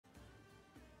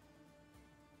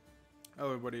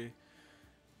Hello everybody,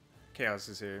 Chaos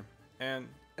is here, and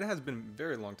it has been a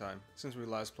very long time since we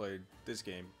last played this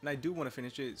game, and I do want to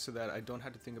finish it so that I don't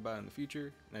have to think about it in the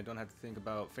future, and I don't have to think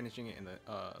about finishing it in the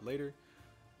later.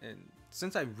 And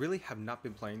since I really have not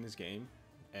been playing this game,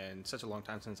 and such a long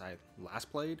time since I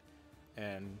last played,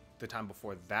 and the time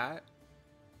before that,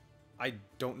 I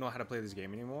don't know how to play this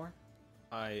game anymore.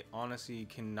 I honestly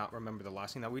cannot remember the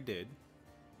last thing that we did,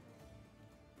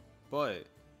 but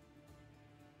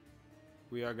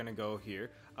we are gonna go here.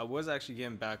 I was actually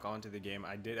getting back onto the game.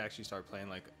 I did actually start playing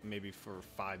like maybe for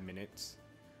 5 minutes,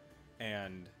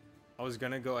 and I was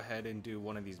gonna go ahead and do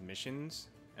one of these missions,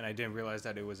 and I didn't realize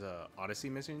that it was a Odyssey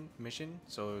mission,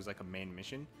 so it was like a main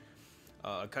mission.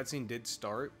 A cutscene did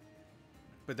start,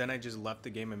 but then I just left the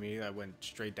game immediately. I went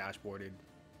straight dashboarded.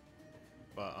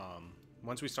 But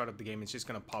once we start up the game, it's just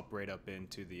gonna pop right up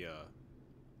into the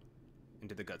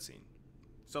cutscene.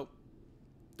 So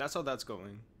that's how that's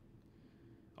going.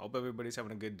 I hope everybody's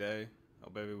having a good day. I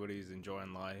hope everybody's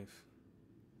enjoying life.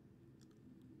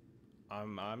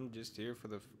 I'm just here for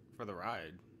the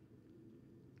ride.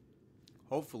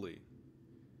 Hopefully.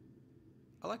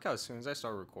 I like how as soon as I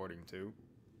start recording too,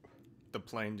 the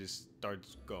plane just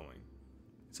starts going.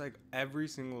 It's like every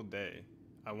single day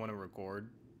I want to record,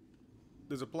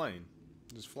 there's a plane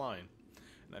just flying.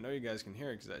 And I know you guys can hear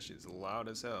it because that shit's loud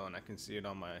as hell, and I can see it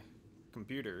on my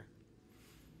computer.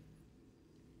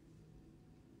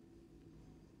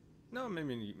 No,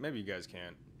 maybe you guys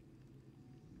can't.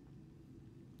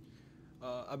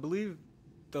 I believe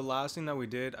the last thing that we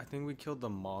did, I think we killed the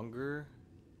monger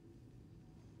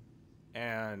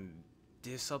and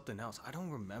did something else. I don't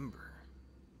remember.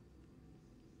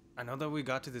 I know that we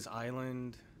got to this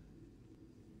island.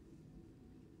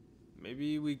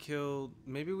 Maybe we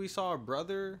saw our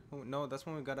brother. Oh, no, that's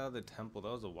when we got out of the temple.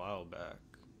 That was a while back.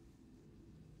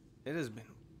 It has been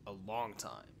a long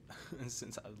time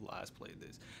since I last played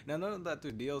this. Now, I know that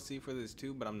there's DLC for this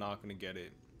too, but I'm not gonna get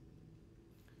it.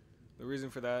 The reason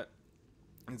for that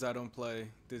is I don't play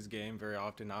this game very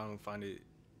often. I don't find it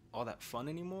all that fun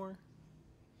anymore.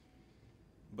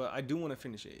 But I do want to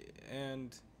finish it,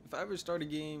 and if I ever start a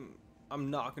game, I'm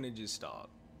not gonna just stop.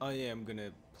 I am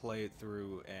gonna play it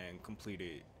through and complete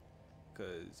it.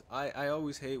 Cause I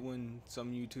always hate when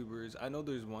some YouTubers, I know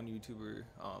there's one YouTuber,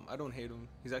 I don't hate him.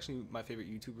 He's actually my favorite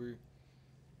YouTuber,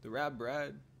 the Rap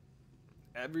Brad.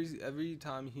 Every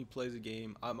time he plays a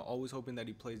game, I'm always hoping that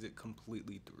he plays it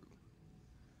completely through.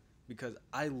 Because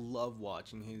I love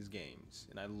watching his games,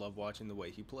 and I love watching the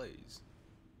way he plays.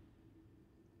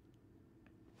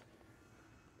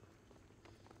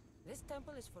 This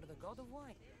temple is for the god of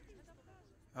wine.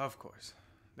 Of course.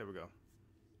 There we go.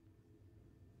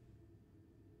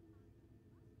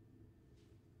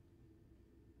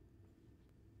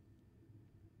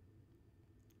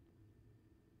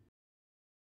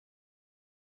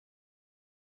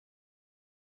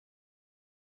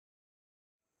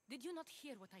 Did you not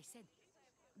hear what I said?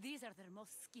 These are their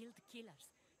most skilled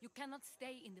killers. You cannot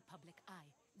stay in the public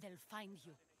eye. They'll find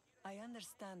you. I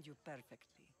understand you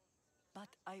perfectly, but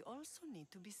I also need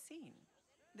to be seen.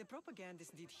 The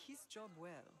propagandist did his job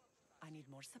well. I need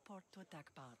more support to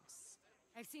attack Paros.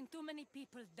 I've seen too many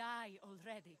people die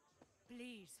already.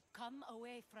 Please, come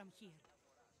away from here.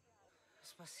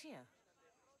 Spacia,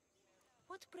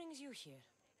 what brings you here?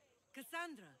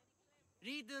 Cassandra,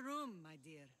 read the room, my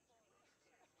dear.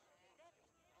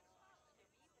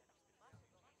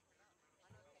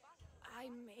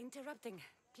 I'm interrupting.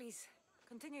 Please,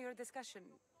 continue your discussion.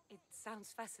 It sounds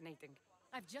fascinating.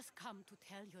 I've just come to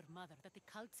tell your mother that the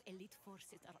cult's elite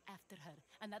forces are after her,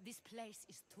 and that this place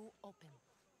is too open.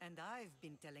 And I've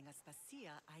been telling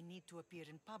Aspasia I need to appear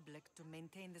in public to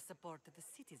maintain the support of the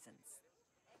citizens.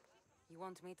 You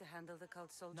want me to handle the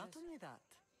cult soldiers? Not only that,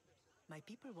 my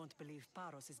people won't believe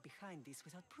Paros is behind this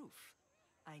without proof.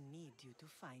 I need you to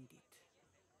find it.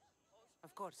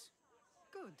 Of course.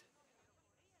 Good.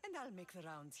 And I'll make the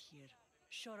rounds here.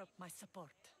 Shore up my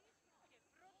support.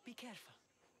 Be careful.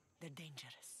 They're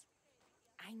dangerous.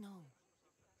 I know.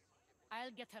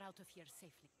 I'll get her out of here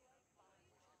safely.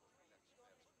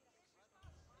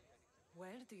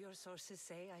 Where do your sources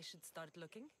say I should start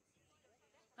looking?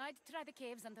 I'd try the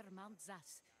caves under Mount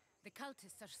Zas. The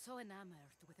cultists are so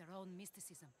enamored with their own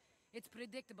mysticism. It's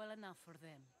predictable enough for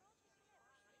them.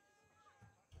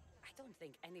 I don't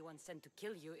think anyone sent to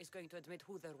kill you is going to admit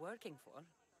who they're working for.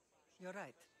 You're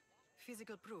right.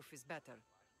 Physical proof is better.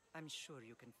 I'm sure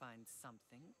you can find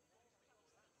something.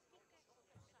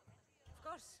 Of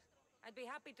course. I'd be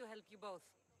happy to help you both.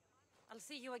 I'll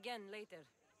see you again later.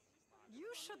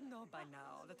 You should know by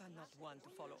now that I'm not one to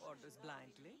follow orders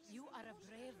blindly. You are a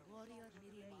brave warrior,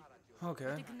 Miriam.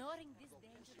 Okay. But ignoring this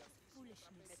danger is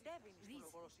foolishness. Reason.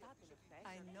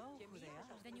 I know who they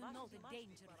are. Then you know the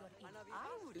danger you're in.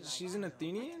 I would like She's to an know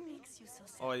Athenian? what makes you so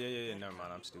Oh yeah, certain never mind.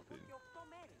 they're I'm stupid.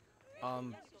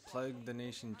 Plague the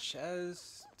Nation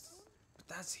chest. But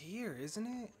that's here, isn't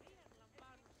it?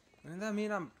 Wouldn't that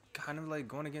mean I'm kind of like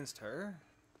going against her?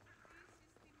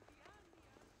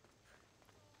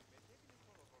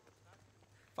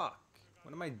 Fuck.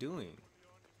 What am I doing?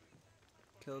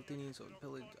 Kill Athenians or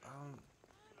pillage.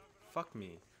 Fuck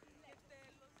me.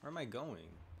 Where am I going?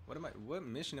 What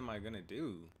mission am I gonna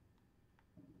do?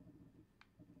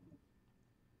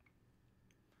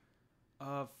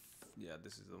 Yeah,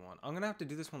 this is the one. I'm gonna have to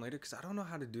do this one later because I don't know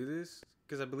how to do this.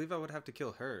 Because I believe I would have to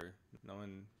kill her.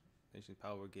 Knowing nation's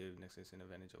power would give Nexus an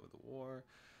advantage over the war.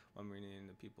 One marine and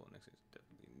the people Nexus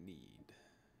definitely need.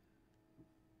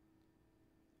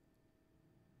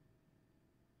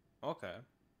 Okay.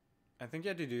 I think you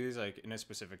have to do these like in a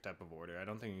specific type of order. I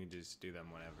don't think you can just do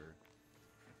them whenever.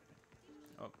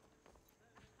 Oh.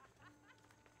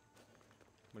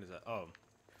 What is that? Oh.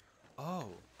 Oh,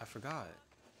 I forgot.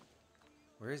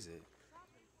 Where is it?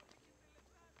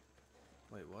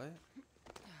 Wait, what?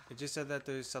 It just said that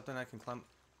there's something I can climb.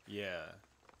 Yeah.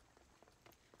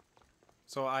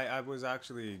 So I was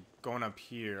actually going up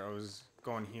here. I was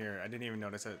going here. I didn't even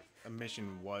notice that a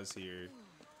mission was here.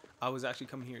 I was actually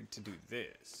coming here to do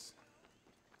this.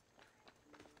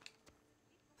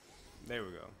 There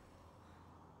we go.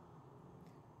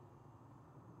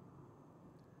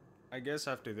 I guess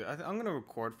after this, I'm going to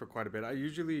record for quite a bit. I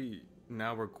usually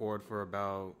now record for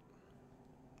about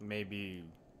maybe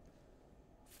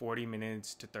 40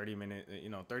 minutes to 30 minutes, you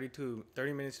know, 30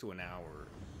 minutes to an hour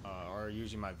are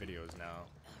usually my videos now.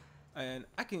 And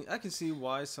I can see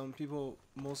why some people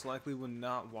most likely would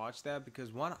not watch that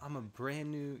because one, I'm a brand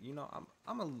new, you know,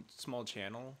 I'm a small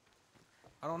channel.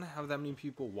 I don't have that many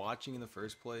people watching in the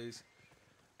first place.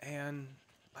 And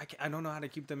I don't know how to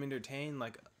keep them entertained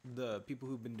like the people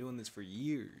who've been doing this for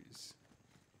years.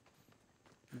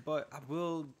 But I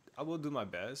will do my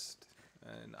best.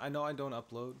 And I know I don't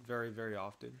upload very, very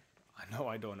often. I know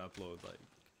I don't upload like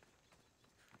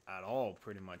at all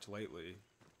pretty much lately.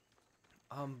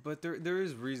 But there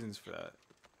is reasons for that.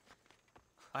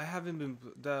 I haven't been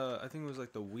I think it was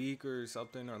like the week or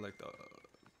something or like the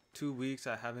 2 weeks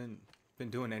I haven't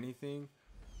been doing anything.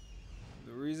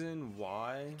 The reason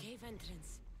why Cave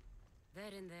entrance. There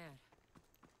and there.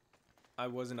 I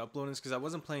wasn't uploading is because I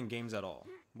wasn't playing games at all.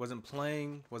 Wasn't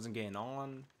playing, wasn't getting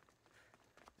on.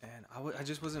 And I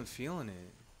just wasn't feeling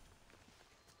it.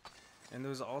 And there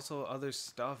was also other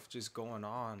stuff just going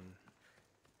on.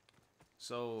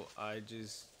 So I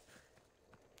just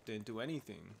didn't do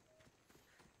anything.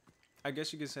 I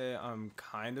guess you could say I'm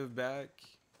kind of back.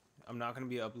 I'm not going to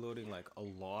be uploading like a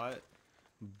lot.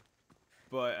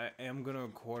 But I am going to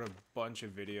record a bunch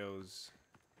of videos.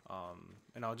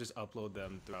 And I'll just upload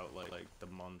them throughout like the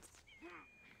month.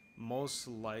 Most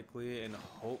likely and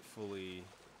hopefully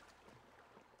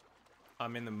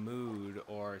I'm in the mood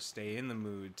or stay in the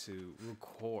mood to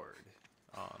record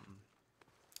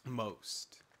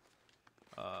most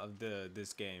of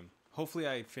this game. Hopefully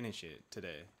I finish it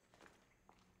today.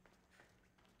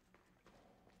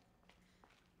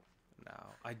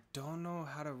 Now I don't know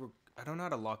how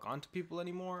to lock onto people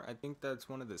anymore. I think that's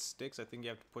one of the sticks. I think you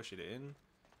have to push it in.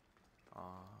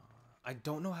 I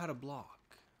don't know how to block.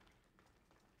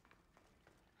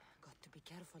 Got to be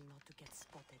careful not to get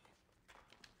spotted.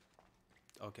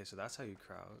 Okay, so that's how you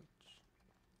crouch.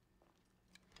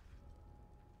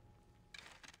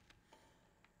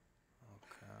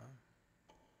 Okay.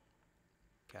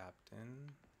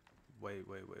 Captain. Wait.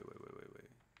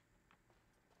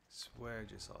 Swear I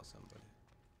just saw somebody.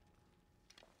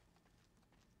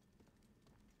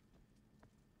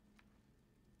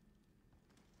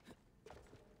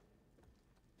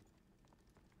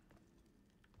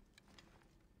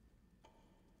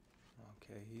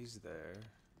 Okay, he's there.